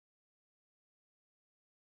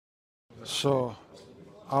So,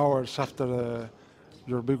 hours after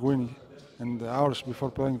your big win and hours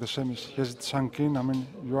before playing the semis, has it sunk in? I mean,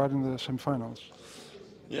 you are in the semifinals.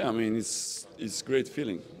 Yeah, I mean it's great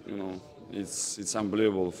feeling. It's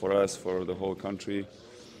unbelievable for us, for the whole country.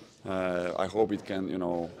 I hope it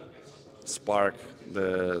can spark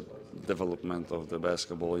the development of the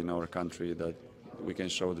basketball in our country. That we can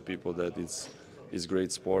show the people that it's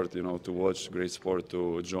great sport. To watch, great sport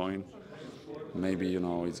to join. Maybe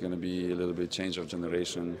it's going to be a little bit change of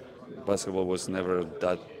generation. Basketball was never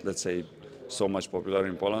that, let's say, so much popular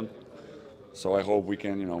in Poland. So I hope we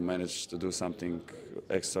can manage to do something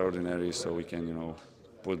extraordinary so we can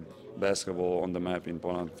put basketball on the map in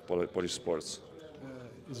Poland, Polish sports.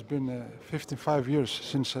 It's been 55 years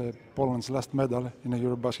since Poland's last medal in a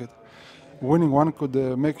Eurobasket. Winning one could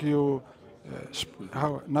make you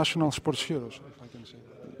national sports heroes, if I can say.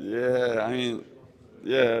 Yeah, I mean,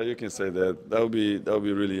 yeah, you can say that. That would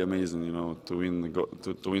be really amazing, to win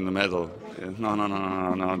to win the medal. No, no, no,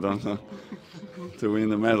 no, no, no, don't. To win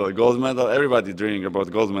the medal, gold medal. Everybody dreaming about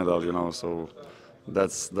gold medal, So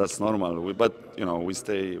that's normal. But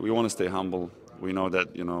we want to stay humble. We know that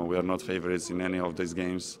we are not favorites in any of these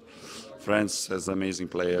games. France has amazing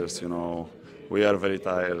players. We are very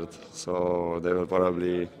tired, so they will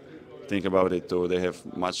probably think about it too. They have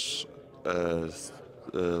much.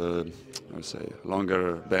 I would say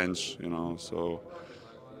longer bench, So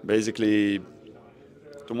basically,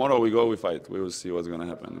 tomorrow we fight. We will see what's going to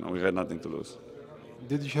happen. We had nothing to lose.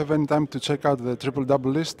 Did you have any time to check out the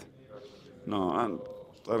triple-double list? No,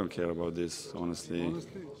 I don't care about this, honestly.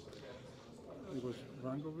 Honestly, it was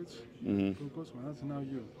Rankovic, Kukoc, and now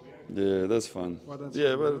you. Yeah, that's fun. Well, that's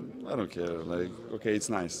Yeah, fun. but I don't care. Okay, it's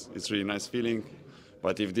nice. It's really nice feeling.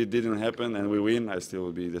 But if it didn't happen and we win, I still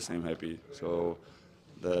will be the same happy. So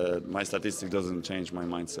my statistic doesn't change my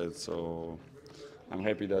mindset. So I'm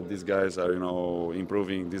happy that these guys are,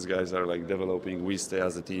 improving. These guys are developing. We stay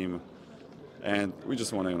as a team, and we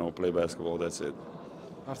just want to, play basketball. That's it.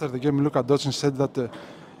 After the game, Luka Doncic said that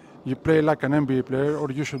you play like an NBA player,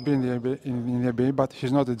 or you should be in the NBA, but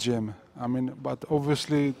he's not a GM. I mean, but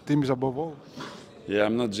obviously, team is above all. Yeah,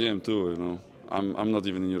 I'm not GM too. I'm not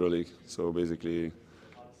even in EuroLeague. So basically,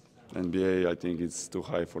 NBA, I think it's too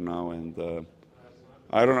high for now, and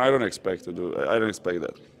I don't expect to do. I don't expect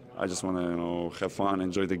that. I just want to have fun,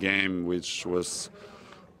 enjoy the game, which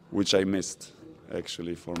I missed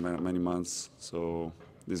actually for many months. So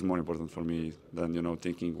this is more important for me than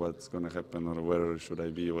thinking what's going to happen or where should I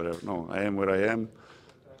be, whatever. No, I am where I am.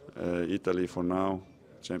 Italy for now,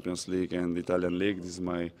 Champions League and Italian League. This is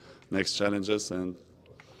my next challenges, and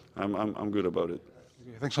I'm good about it.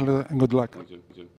 Okay, thanks a lot and good luck. Thank you.